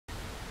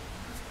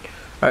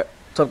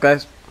What's up,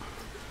 guys?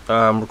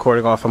 I'm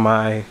recording off of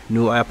my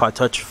new iPod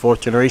Touch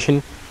 4th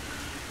generation.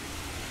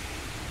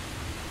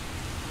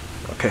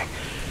 Okay,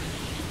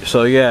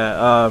 so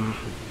yeah,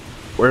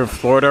 we're in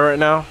Florida right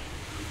now.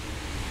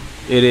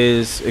 It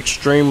is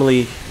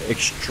extremely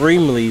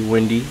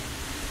windy.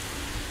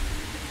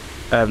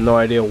 I have no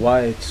idea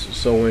why it's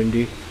so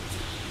windy.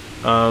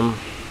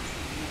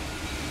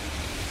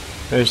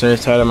 There's the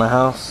inside of my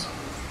house.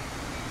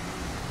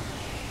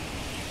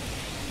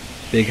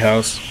 Big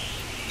house.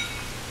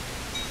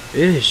 It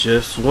is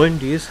just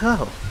windy as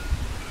hell.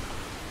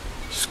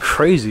 It's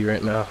crazy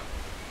right now.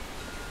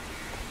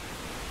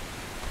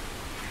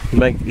 You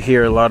might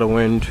hear a lot of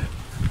wind.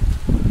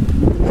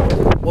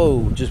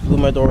 Whoa, just blew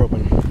my door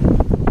open.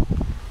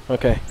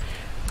 Okay.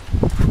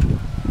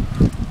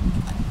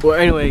 Well,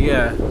 anyway,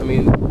 yeah, I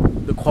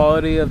mean, the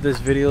quality of this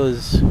video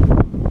is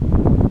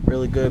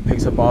really good.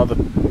 Picks up all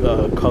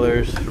the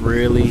colors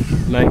really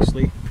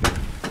nicely.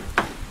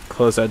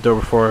 Close that door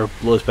before it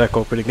blows back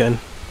open again.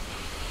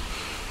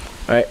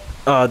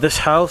 Alright, this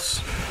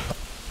house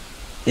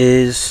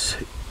is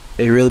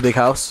a really big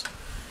house.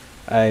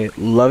 I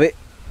love it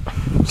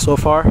so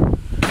far.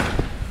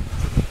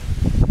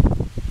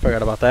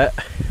 Forgot about that.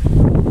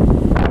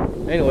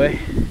 Anyway,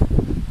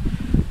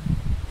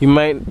 you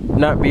might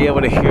not be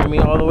able to hear me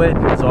all the way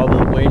because of all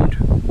the wind,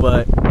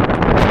 but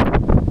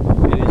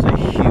it is a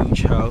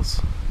huge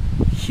house,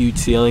 huge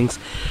ceilings.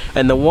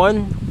 And the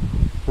one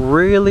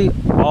really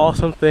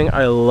awesome thing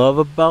I love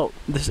about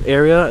this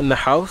area in the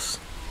house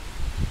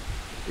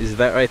is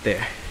that right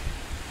there,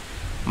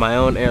 my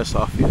own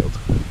airsoft field.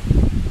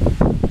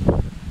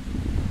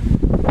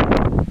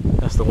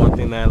 That's the one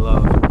thing that I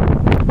love.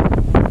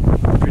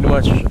 Pretty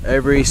much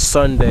every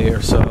Sunday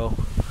or so,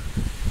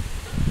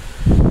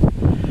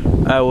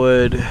 I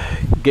would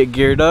get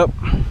geared up,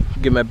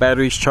 get my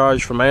batteries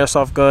charged for my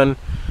airsoft gun,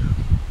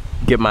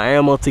 get my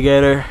ammo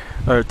together.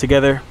 My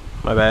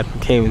bad, I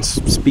can't even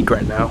speak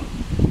right now.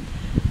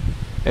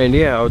 And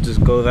yeah, I'll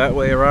just go that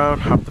way around,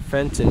 hop the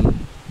fence, and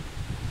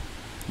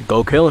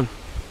go killing.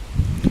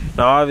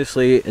 Now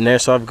obviously an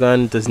airsoft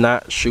gun does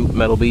not shoot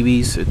metal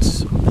BBs.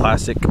 It's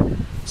plastic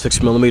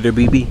 6mm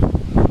BB.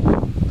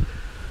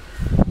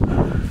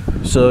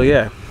 So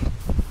yeah,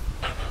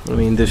 I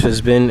mean, this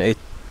has been a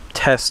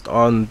test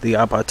on the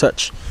iPod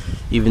Touch,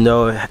 even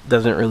though it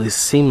doesn't really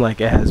seem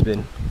like it has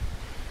been.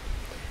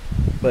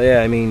 But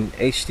yeah, I mean,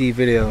 HD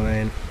video,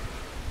 man.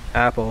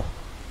 Apple,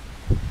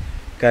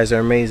 guys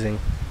are amazing.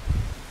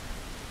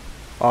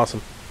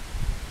 Awesome.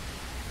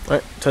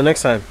 Alright, till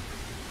next time.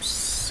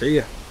 See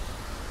ya.